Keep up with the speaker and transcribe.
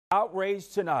Outrage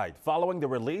tonight following the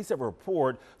release of a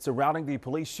report surrounding the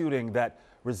police shooting that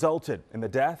resulted in the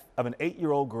death of an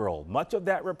 8-year-old girl. Much of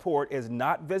that report is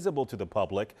not visible to the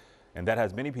public, and that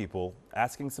has many people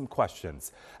asking some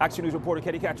questions. Action News reporter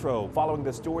Katie Catro following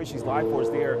the story. She's live for us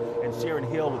there in Sharon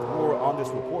Hill with more on this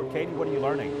report. Katie, what are you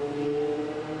learning?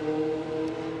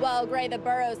 Well, Gray, the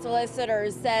Borough Solicitor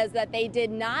says that they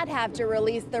did not have to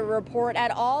release the report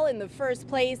at all in the first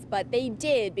place, but they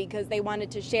did because they wanted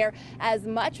to share as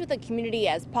much with the community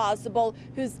as possible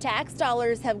whose tax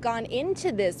dollars have gone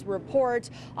into this report.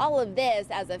 All of this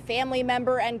as a family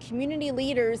member and community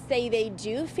leaders say they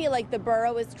do feel like the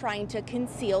borough is trying to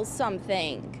conceal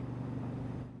something.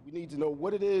 We need to know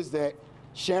what it is that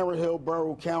Sharon Hill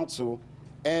Borough Council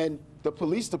and the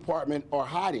police department are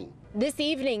hiding. This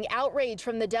evening, outrage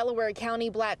from the Delaware County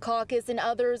Black Caucus and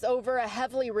others over a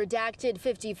heavily redacted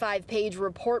 55-page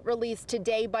report released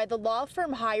today by the law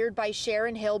firm hired by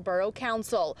Sharon Hill Borough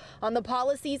Council on the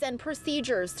policies and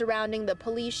procedures surrounding the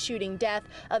police shooting death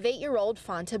of 8-year-old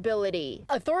Fanta Bility.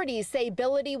 Authorities say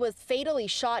Bility was fatally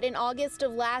shot in August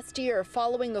of last year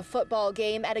following a football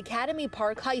game at Academy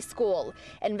Park High School.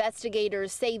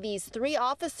 Investigators say these 3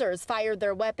 officers fired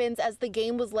their weapons as the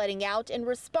game was letting out in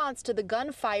response to the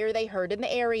gunfire they heard in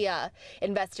the area.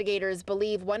 Investigators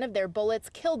believe one of their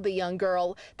bullets killed the young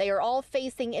girl. They are all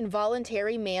facing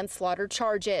involuntary manslaughter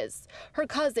charges. Her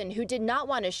cousin, who did not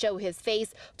want to show his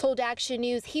face, told Action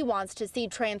News he wants to see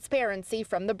transparency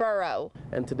from the borough.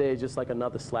 And today is just like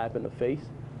another slap in the face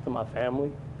to my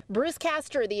family. Bruce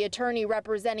Castor, the attorney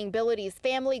representing Bility's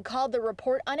family, called the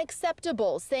report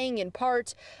unacceptable, saying in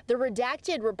part, the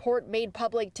redacted report made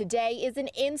public today is an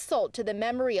insult to the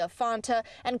memory of Fanta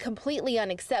and completely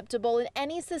unacceptable in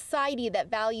any society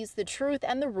that values the truth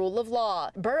and the rule of law.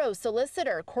 Borough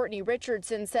Solicitor Courtney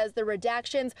Richardson says the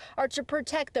redactions are to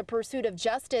protect the pursuit of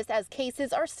justice as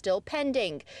cases are still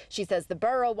pending. She says the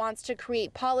borough wants to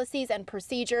create policies and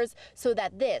procedures so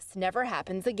that this never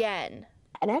happens again.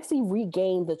 And actually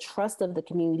regain the trust of the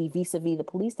community vis-a-vis the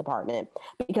police department,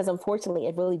 because unfortunately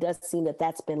it really does seem that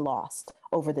that's been lost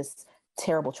over this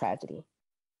terrible tragedy.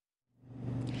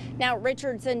 Now,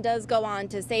 Richardson does go on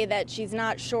to say that she's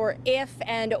not sure if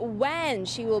and when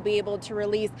she will be able to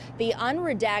release the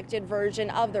unredacted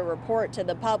version of the report to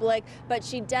the public, but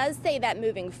she does say that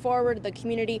moving forward, the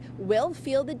community will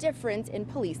feel the difference in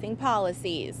policing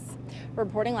policies.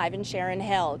 Reporting live in Sharon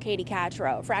Hill, Katie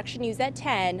Catro for Action News at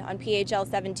 10 on PHL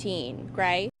 17.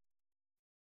 Gray?